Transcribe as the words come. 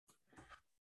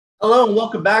Hello and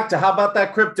welcome back to How About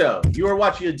That Crypto. You are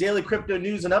watching your daily crypto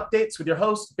news and updates with your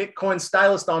host, Bitcoin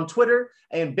Stylist on Twitter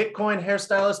and Bitcoin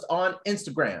Hairstylist on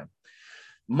Instagram.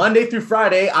 Monday through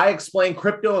Friday, I explain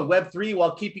crypto and Web3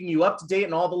 while keeping you up to date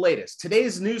on all the latest.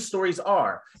 Today's news stories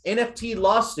are NFT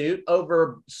lawsuit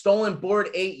over stolen Bored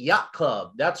Ape Yacht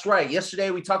Club. That's right. Yesterday,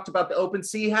 we talked about the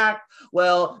OpenSea hack.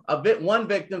 Well, one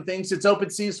victim thinks it's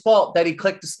OpenSea's fault that he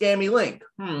clicked a scammy link.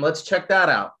 Let's check that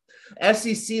out.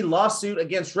 SEC lawsuit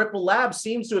against Ripple Labs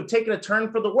seems to have taken a turn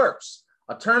for the worse.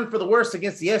 A turn for the worse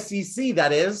against the SEC,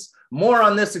 that is. More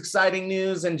on this exciting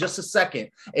news in just a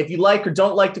second. If you like or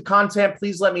don't like the content,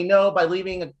 please let me know by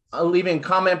leaving a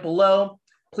comment below.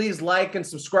 Please like and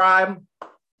subscribe.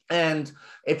 And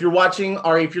if you're watching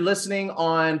or if you're listening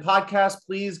on podcast,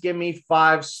 please give me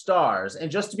 5 stars.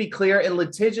 And just to be clear and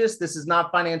litigious, this is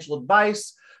not financial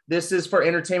advice. This is for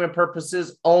entertainment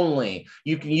purposes only.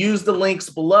 You can use the links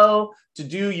below to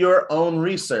do your own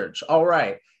research. All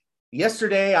right.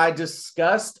 Yesterday, I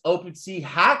discussed OpenSea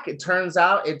hack. It turns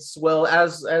out it's, well,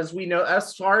 as we know,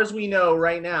 as far as we know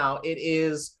right now, it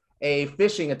is a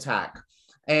phishing attack.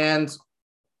 And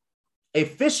a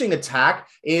phishing attack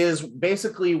is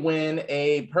basically when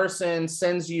a person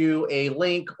sends you a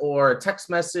link or a text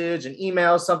message, an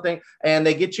email, something, and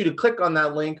they get you to click on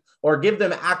that link or give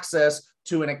them access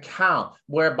to an account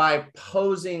whereby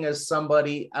posing as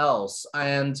somebody else.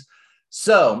 And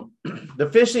so the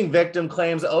phishing victim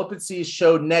claims OpenSea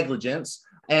showed negligence,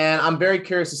 and I'm very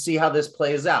curious to see how this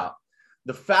plays out.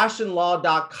 The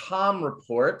fashionlaw.com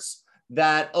reports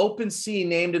that OpenSea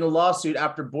named in a lawsuit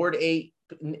after Bored Ape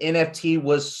NFT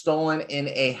was stolen in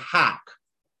a hack.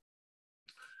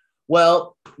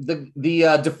 Well, the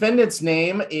defendant's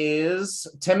name is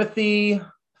Timothy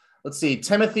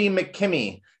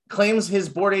McKimmey, claims his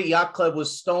Bored Ape Yacht Club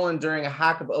was stolen during a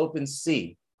hack of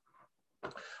OpenSea.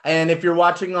 And if you're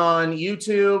watching on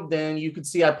YouTube, then you can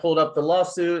see I pulled up the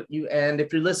lawsuit. And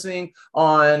if you're listening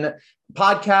on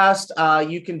podcast,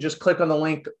 you can just click on the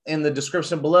link in the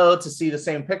description below to see the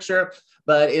same picture.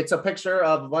 But it's a picture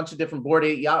of a bunch of different Bored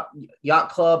Ape Yacht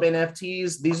Club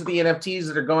NFTs. These are the NFTs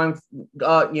that are going,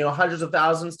 hundreds of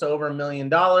thousands to over $1 million.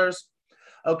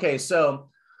 Okay, so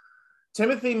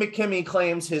Timothy McKimmey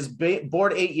claims his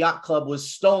Bored Ape Yacht Club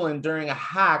was stolen during a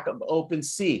hack of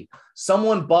OpenSea.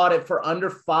 Someone bought it for under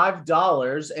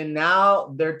 $5, and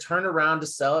now they're turned around to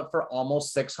sell it for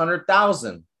almost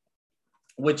 $600,000,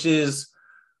 which is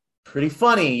pretty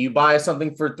funny. You buy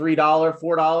something for $3,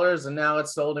 $4, and now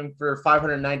it's sold for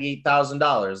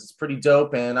 $598,000. It's pretty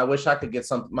dope, and I wish I could get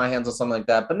my hands on something like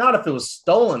that, but not if it was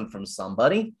stolen from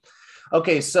somebody.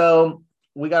 Okay, so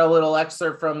we got a little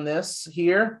excerpt from this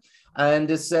here.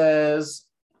 And it says,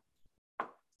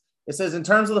 in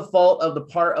terms of the fault of the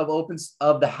part of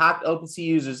the hacked OpenSea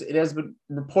users, it has been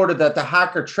reported that the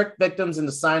hacker tricked victims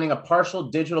into signing a partial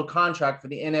digital contract for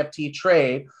the NFT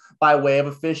trade by way of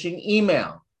a phishing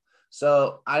email.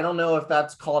 So I don't know if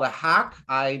that's called a hack.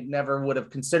 I never would have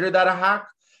considered that a hack.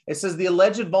 It says the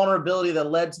alleged vulnerability that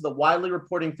led to the widely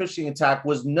reporting phishing attack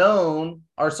was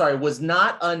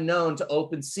not unknown to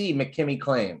OpenSea, McKimmey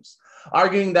claims,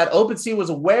 arguing that OpenSea was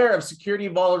aware of security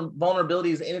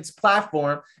vulnerabilities in its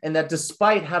platform and that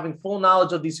despite having full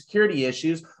knowledge of these security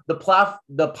issues, the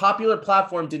popular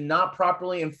platform did not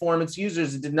properly inform its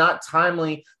users and did not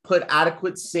timely put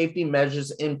adequate safety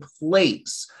measures in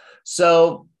place.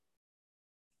 So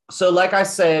like I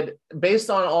said, based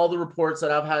on all the reports that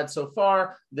I've had so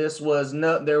far, there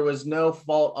was no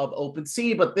fault of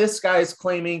OpenSea, but this guy is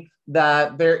claiming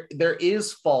that there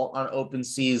is fault on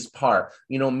OpenSea's part.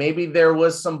 Maybe there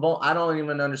was I don't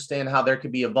even understand how there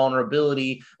could be a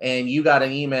vulnerability and you got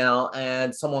an email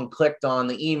and someone clicked on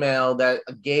the email that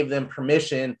gave them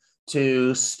permission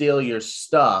to steal your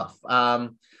stuff.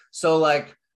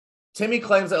 Timmy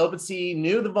claims that OpenSea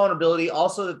knew the vulnerability,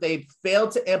 also that they failed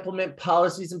to implement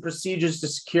policies and procedures to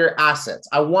secure assets.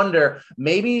 I wonder,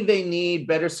 maybe they need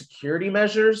better security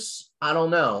measures. I don't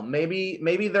know. Maybe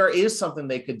there is something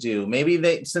they could do.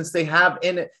 Maybe since they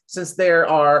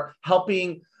are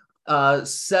helping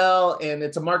sell, and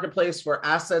it's a marketplace for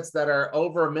assets that are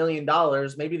over $1 million,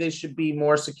 maybe they should be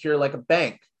more secure like a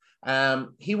bank.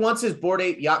 He wants his Bored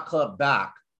Ape Yacht Club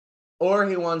back, or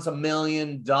he wants $1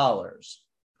 million.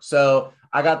 So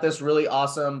I got this really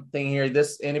awesome thing here.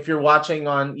 And if you're watching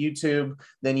on YouTube,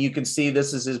 then you can see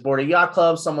this is his Bored Ape Yacht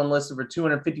Club. Someone listed for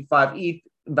 255 ETH,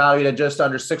 valued at just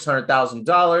under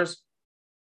 $600,000.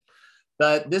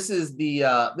 But this is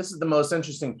the most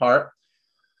interesting part.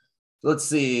 Let's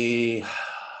see,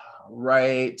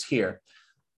 right here.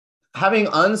 Having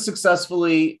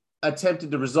unsuccessfully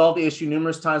attempted to resolve the issue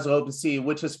numerous times with OpenSea,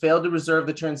 which has failed to reserve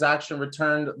the transaction,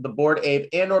 returned the Bored Ape,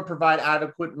 and or provide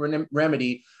adequate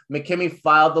remedy. McKimmey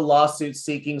filed the lawsuit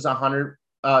seeking over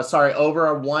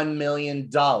 $1 million.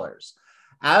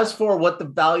 As for what the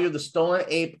value of the stolen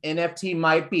ape NFT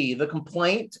might be, the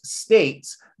complaint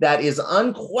states that is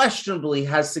unquestionably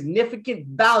has significant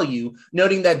value,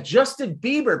 noting that Justin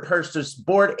Bieber purchased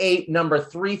Bored Ape number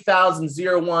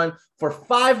 3001 for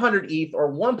 500 ETH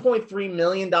or $1.3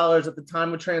 million at the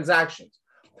time of transactions.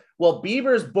 Well,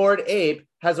 Bieber's Bored Ape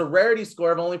has a rarity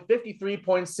score of only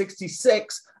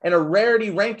 53.66 and a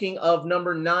rarity ranking of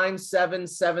number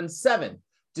 9777.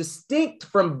 Distinct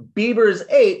from Bieber's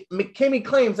ape, McKimmey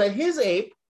claims that his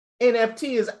ape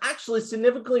NFT is actually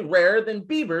significantly rarer than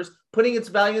Bieber's, putting its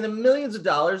value in the millions of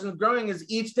dollars and growing as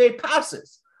each day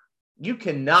passes. You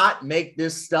cannot make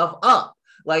this stuff up.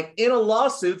 Like in a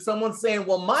lawsuit, someone's saying,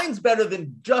 well, mine's better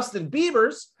than Justin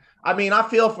Bieber's. I mean, I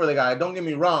feel for the guy. Don't get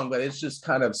me wrong, but it's just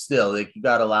kind of still like you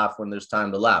got to laugh when there's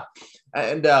time to laugh.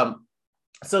 And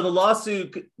so the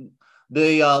lawsuit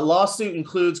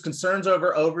includes concerns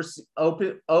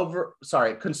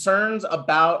concerns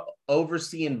about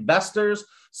overseas investors.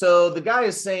 So the guy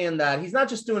is saying that he's not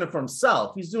just doing it for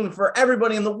himself, he's doing it for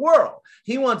everybody in the world.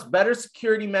 He wants better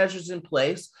security measures in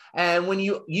place. And when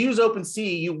you use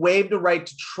OpenSea, you waive the right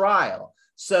to trial.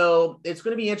 So it's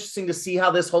going to be interesting to see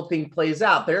how this whole thing plays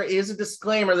out. There is a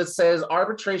disclaimer that says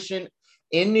arbitration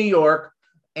in New York,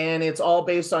 and it's all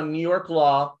based on New York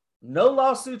law. No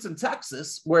lawsuits in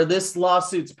Texas where this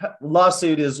lawsuit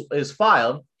is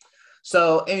filed.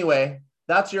 So anyway,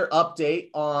 that's your update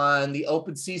on the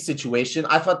OpenSea situation.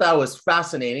 I thought that was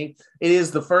fascinating. It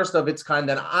is the first of its kind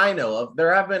that I know of.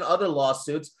 There have been other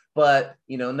lawsuits, but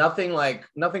nothing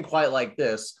quite like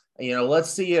this. Let's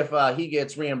see if he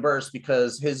gets reimbursed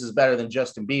because his is better than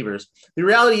Justin Bieber's. The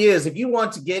reality is, if you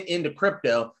want to get into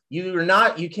crypto,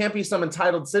 you can't be some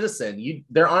entitled citizen.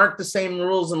 There aren't the same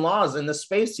rules and laws in this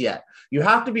space yet. You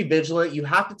have to be vigilant. You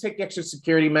have to take extra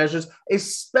security measures,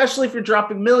 especially if you're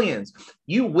dropping millions.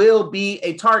 You will be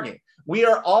a target. We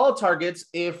are all targets.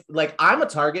 I'm a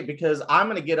target because I'm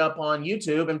going to get up on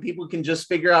YouTube and people can just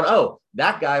figure out, oh,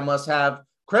 that guy must have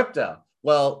crypto.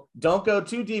 Well, don't go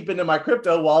too deep into my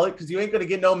crypto wallet because you ain't going to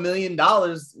get no $1 million,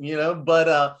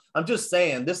 but I'm just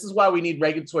saying this is why we need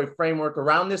regulatory framework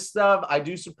around this stuff. I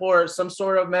do support some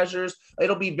sort of measures.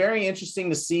 It'll be very interesting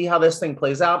to see how this thing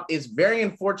plays out. It's very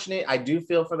unfortunate. I do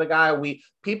feel for the guy.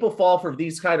 People fall for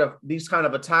these kind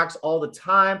of attacks all the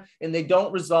time, and they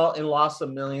don't result in loss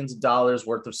of millions of dollars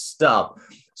worth of stuff.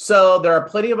 So there are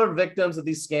plenty of other victims of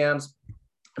these scams.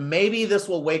 Maybe this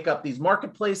will wake up these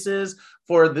marketplaces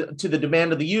to the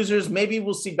demand of the users. Maybe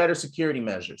we'll see better security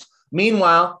measures.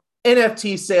 Meanwhile,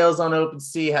 NFT sales on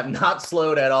OpenSea have not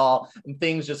slowed at all, and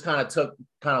things just kind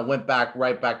of went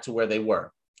right back to where they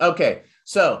were. Okay,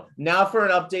 so now for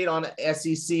an update on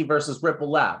SEC versus Ripple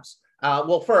Labs.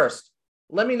 Well, first,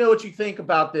 let me know what you think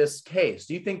about this case.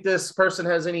 Do you think this person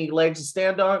has any legs to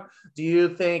stand on? Do you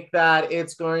think that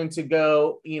it's going to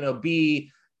go, be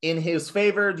in his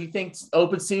favor? Do you think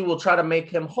OpenSea will try to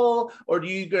make him whole, or do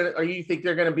you think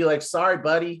they're going to be like, sorry,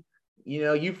 buddy,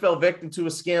 you fell victim to a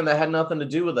scam that had nothing to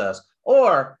do with us?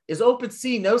 Or is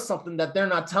OpenSea know something that they're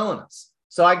not telling us?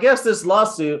 So I guess this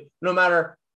lawsuit, no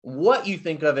matter what you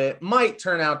think of it, might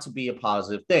turn out to be a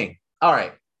positive thing. All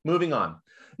right, moving on.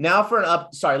 Now for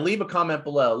leave a comment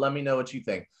below. Let me know what you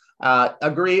think.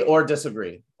 Agree or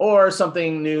disagree, or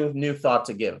something new thought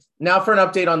to give. Now for an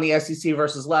update on the SEC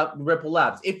versus Ripple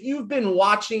Labs. If you've been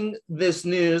watching this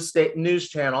news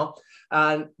channel,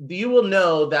 you will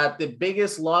know that the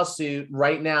biggest lawsuit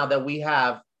right now that we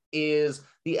have is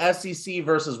the SEC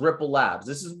versus Ripple Labs.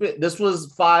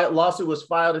 Lawsuit was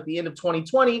filed at the end of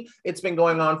 2020. It's been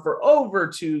going on for over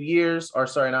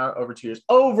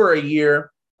a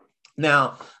year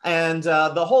now, and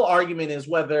the whole argument is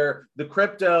whether the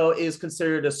crypto is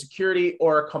considered a security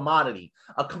or a commodity.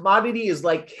 A commodity is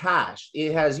like cash.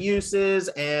 It has uses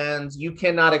and you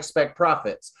cannot expect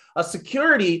profits. A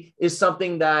security is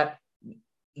something that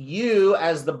you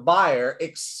as the buyer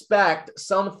expect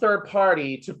some third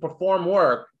party to perform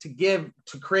work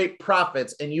to create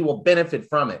profits, and you will benefit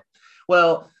from it.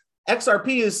 Well,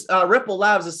 Ripple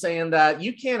Labs is saying that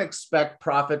you can't expect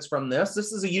profits from this.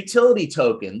 This is a utility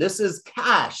token. This is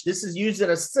cash. This is used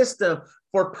in a system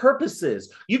for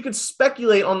purposes. You could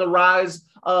speculate on the rise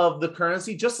of the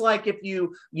currency, just like if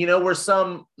you were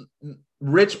some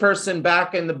rich person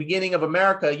back in the beginning of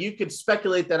America, you could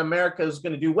speculate that America is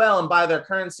going to do well and buy their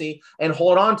currency and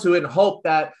hold on to it and hope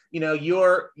that,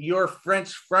 your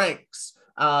French francs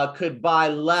could buy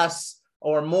less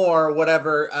or more,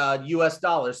 whatever, US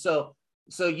dollars. So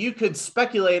So you could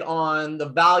speculate on the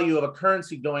value of a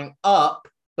currency going up,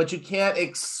 but you can't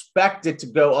expect it to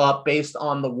go up based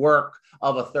on the work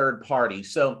of a third party.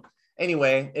 So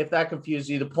anyway, if that confused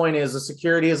you, the point is a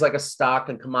security is like a stock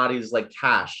and commodities like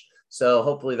cash. So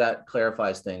hopefully that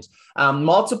clarifies things.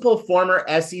 Multiple former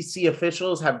SEC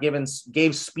officials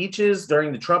gave speeches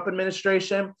during the Trump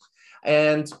administration,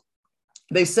 and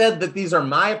they said that these are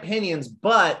my opinions,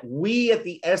 but we at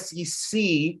the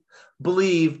SEC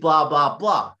believe blah, blah,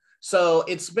 blah. So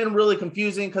it's been really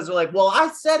confusing because they're like, well, I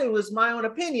said it was my own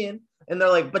opinion. And they're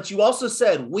like, but you also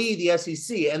said we, the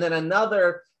SEC. And then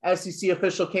another SEC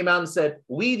official came out and said,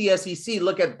 we, the SEC,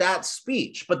 look at that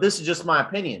speech, but this is just my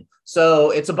opinion.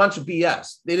 So it's a bunch of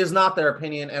BS. It is not their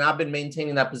opinion. And I've been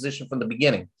maintaining that position from the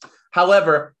beginning.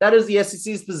 However, that is the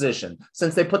SEC's position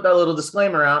since they put that little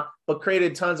disclaimer out, but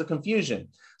created tons of confusion.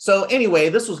 So anyway,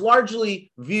 this was largely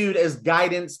viewed as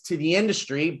guidance to the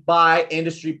industry by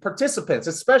industry participants,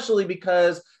 especially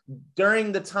because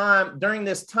during this time,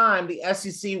 the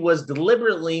SEC was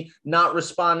deliberately not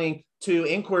responding to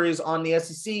inquiries on the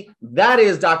SEC. That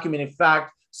is documented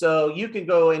fact. So you can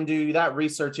go and do that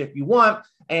research if you want.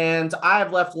 And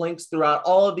I've left links throughout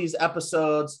all of these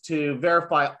episodes to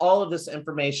verify all of this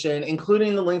information,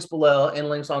 including the links below and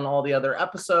links on all the other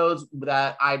episodes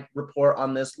that I report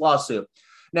on this lawsuit.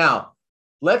 Now,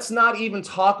 let's not even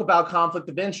talk about conflict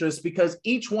of interest because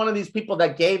each one of these people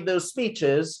that gave those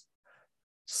speeches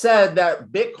said that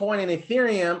Bitcoin and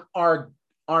Ethereum are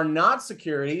not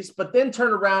securities, but then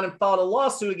turned around and filed a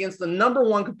lawsuit against the number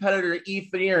one competitor,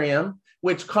 Ethereum,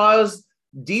 which caused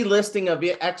delisting of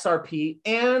XRP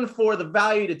and for the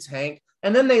value to tank.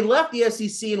 And then they left the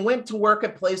SEC and went to work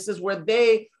at places where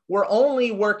they were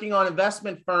only working on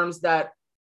investment firms that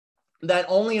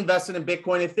only invested in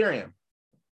Bitcoin and Ethereum.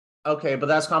 Okay, but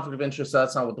that's conflict of interest. So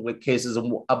that's not what the case is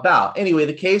about. Anyway,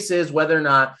 the case is whether or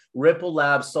not Ripple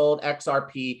Labs sold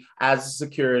XRP as a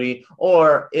security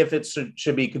or if it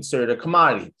should be considered a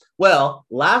commodity. Well,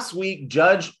 last week,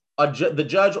 the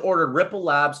judge ordered Ripple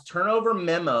Labs turn over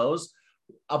memos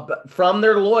from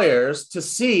their lawyers to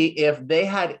see if they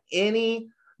had any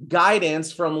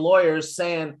guidance from lawyers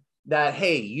saying that,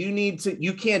 hey,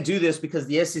 you can't do this because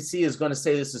the SEC is going to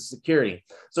say this is security.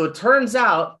 So it turns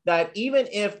out that even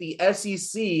if the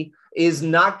SEC is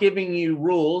not giving you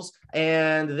rules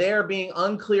and they're being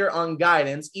unclear on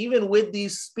guidance, even with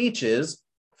these speeches,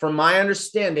 from my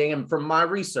understanding and from my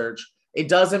research, it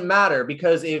doesn't matter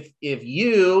because if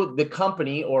you, the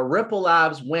company or Ripple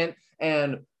Labs went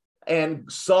and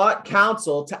sought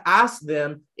counsel to ask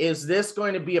them, is this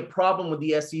going to be a problem with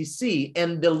the SEC?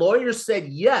 And the lawyers said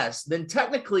yes, then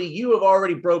technically you have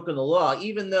already broken the law,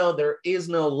 even though there is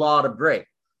no law to break.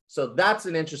 So that's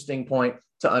an interesting point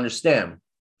to understand.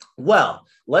 Well,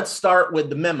 let's start with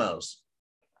the memos.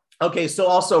 Okay, so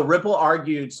also Ripple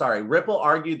argued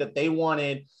that they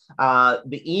wanted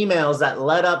the emails that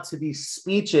led up to these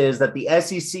speeches that the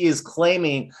SEC is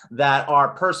claiming that are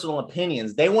personal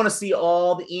opinions. They want to see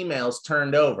all the emails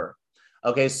turned over.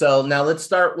 Okay, so now let's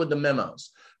start with the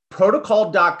memos.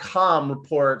 Protocol.com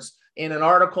reports in an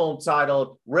article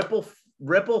entitled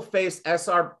Ripple faced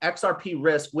XRP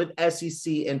risk with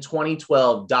SEC in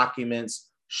 2012 documents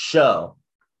show.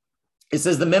 It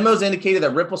says the memos indicated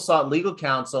that Ripple sought legal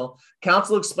counsel.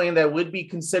 Counsel explained that it would be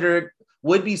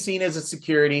seen as a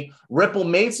security. Ripple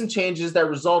made some changes that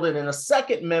resulted in a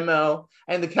second memo,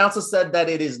 and the counsel said that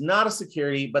it is not a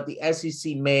security, but the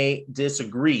SEC may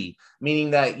disagree,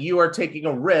 meaning that you are taking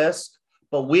a risk,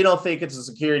 but we don't think it's a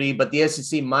security, but the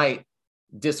SEC might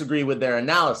disagree with their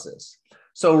analysis.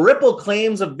 So Ripple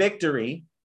claims a victory.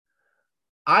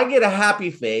 I get a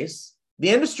happy face. The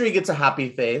industry gets a happy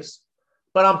face.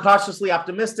 But I'm cautiously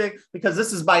optimistic because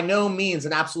this is by no means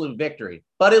an absolute victory,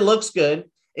 but it looks good.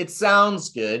 It sounds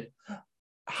good.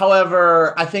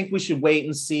 However, I think we should wait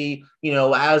and see,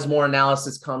 as more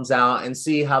analysis comes out and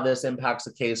see how this impacts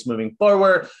the case moving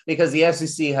forward because the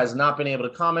SEC has not been able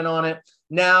to comment on it.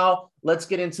 Now, let's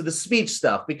get into the speech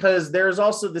stuff because there's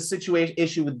also the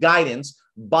issue with guidance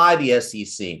by the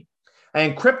SEC.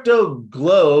 And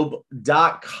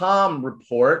CryptoGlobe.com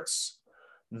reports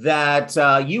that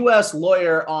U.S.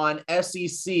 lawyer on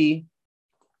SEC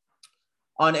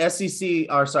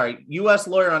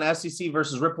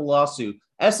versus Ripple lawsuit.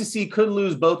 SEC could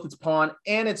lose both its pawn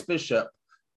and its bishop.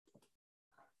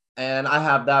 And I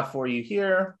have that for you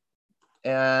here.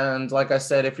 And like I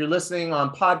said, if you're listening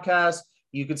on podcast,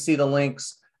 you can see the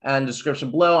links and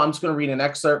description below. I'm just going to read an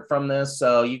excerpt from this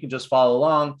so you can just follow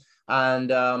along.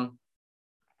 And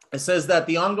it says that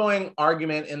the ongoing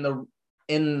argument in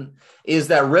is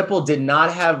that Ripple did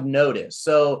not have notice.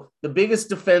 So the biggest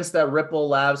defense that Ripple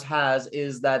Labs has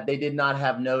is that they did not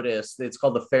have notice. It's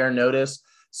called the fair notice.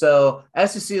 So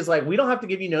SEC is like, we don't have to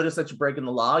give you notice that you're breaking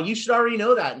the law. You should already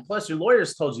know that. And plus your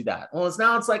lawyers told you that. Well, it's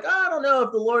like, I don't know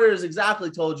if the lawyers exactly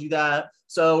told you that.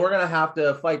 So we're going to have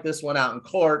to fight this one out in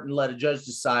court and let a judge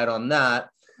decide on that.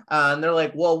 And they're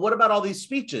like, well, what about all these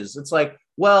speeches? It's like,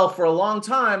 well, for a long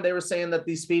time, they were saying that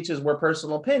these speeches were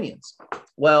personal opinions.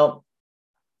 Well,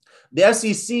 the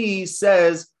SEC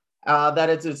says that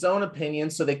it's its own opinion,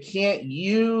 so they can't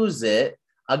use it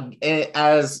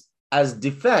as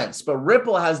defense. But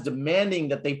Ripple has demanding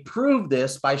that they prove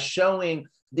this by showing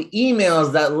the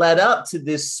emails that led up to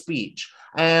this speech.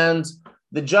 And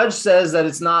the judge says that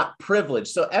it's not privileged.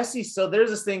 So there's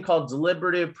this thing called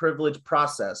deliberative privilege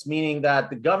process, meaning that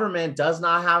the government does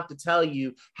not have to tell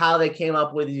you how they came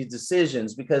up with these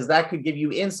decisions, because that could give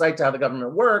you insight to how the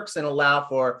government works and allow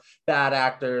for bad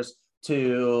actors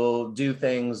to do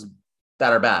things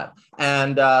that are bad.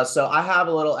 And so I have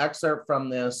a little excerpt from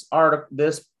this article.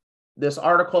 This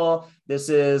article. This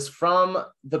is from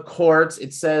the courts.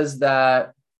 It says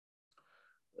that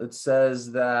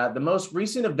the most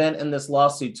recent event in this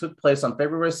lawsuit took place on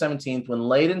February 17th when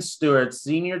Layden Stewart,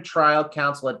 senior trial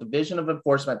counsel at Division of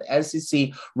Enforcement at the SEC,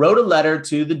 wrote a letter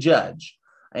to the judge.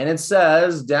 And it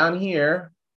says down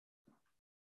here,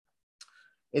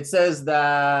 it says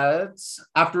that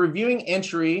after reviewing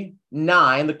entry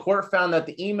 9, the court found that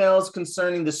the emails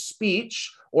concerning the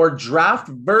speech or draft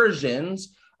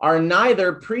versions are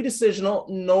neither pre-decisional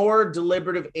nor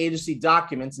deliberative agency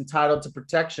documents entitled to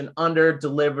protection under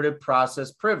deliberative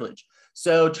process privilege.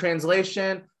 So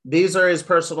translation, these are his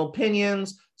personal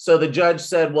opinions. So the judge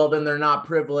said, well, then they're not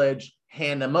privileged,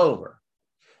 hand them over.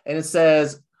 And it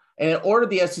says, and it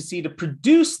ordered the SEC to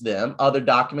produce them other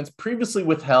documents previously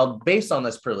withheld based on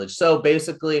this privilege. So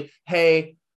basically,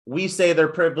 hey, we say they're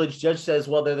privileged. Judge says,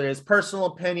 well, they're his personal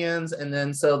opinions, and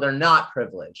then so they're not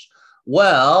privileged.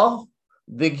 Well,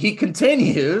 he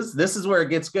continues, this is where it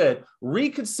gets good.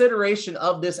 Reconsideration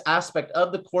of this aspect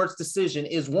of the court's decision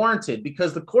is warranted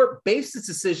because the court based its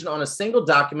decision on a single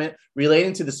document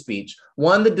relating to the speech,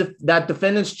 one that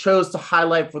defendants chose to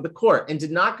highlight for the court, and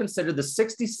did not consider the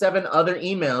 67 other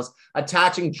emails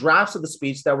attaching drafts of the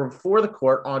speech that were before the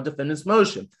court on defendant's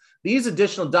motion. These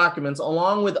additional documents,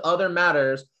 along with other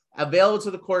matters available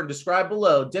to the court and described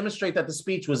below, demonstrate that the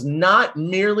speech was not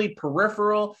merely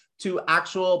peripheral to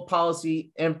actual policy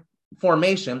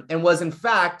formation and was in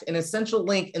fact an essential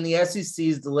link in the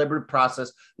SEC's deliberative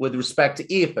process with respect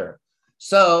to Ether.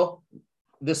 So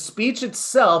the speech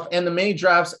itself and the many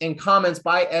drafts and comments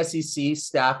by SEC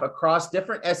staff across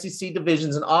different SEC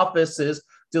divisions and offices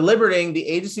deliberating the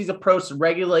agency's approach to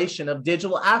regulation of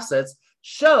digital assets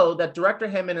show that Director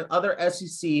Hinman and other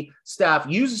SEC staff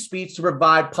use the speech to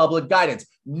provide public guidance.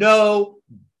 No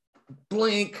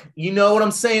blink. You know what I'm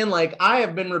saying? Like, I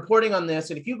have been reporting on this,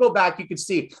 and if you go back, you can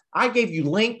see I gave you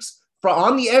links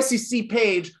on the SEC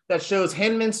page that shows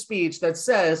Hinman's speech that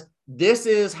says, this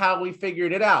is how we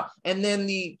figured it out. And then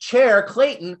the chair,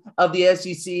 Clayton, of the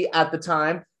SEC at the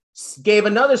time, gave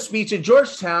another speech at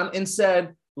Georgetown and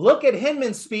said, look at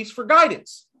Hinman's speech for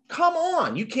guidance. Come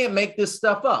on, you can't make this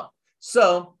stuff up.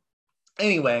 So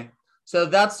anyway, so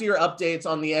that's your updates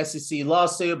on the SEC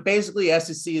lawsuit. Basically,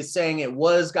 SEC is saying it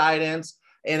was guidance,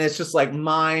 and it's just like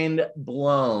mind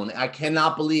blown. I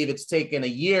cannot believe it's taken a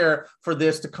year for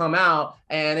this to come out.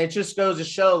 And it just goes to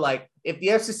show, like, if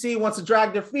the SEC wants to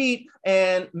drag their feet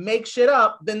and make shit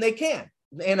up, then they can.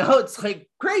 You know, it's like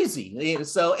crazy.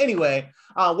 So anyway,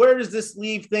 where does this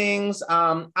leave things?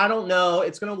 I don't know.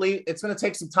 It's going to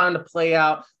take some time to play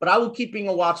out, but I will keeping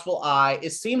a watchful eye. It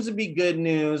seems to be good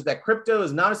news that crypto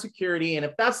is not a security. And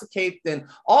if that's the case, then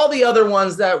all the other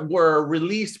ones that were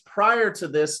released prior to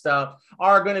this stuff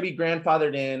are going to be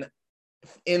grandfathered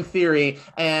in theory,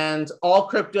 and all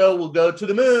crypto will go to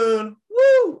the moon.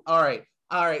 Woo! All right.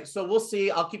 All right, so we'll see.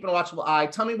 I'll keep a watchful eye.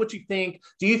 Tell me what you think.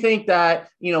 Do you think that,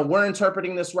 you know, we're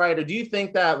interpreting this right, or do you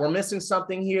think that we're missing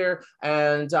something here?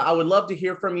 And I would love to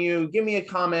hear from you. Give me a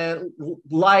comment,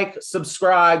 like,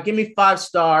 subscribe, give me 5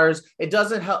 stars. It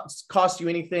doesn't cost you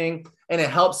anything, and it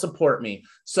helps support me.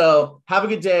 So have a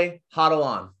good day. Hodl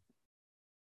on.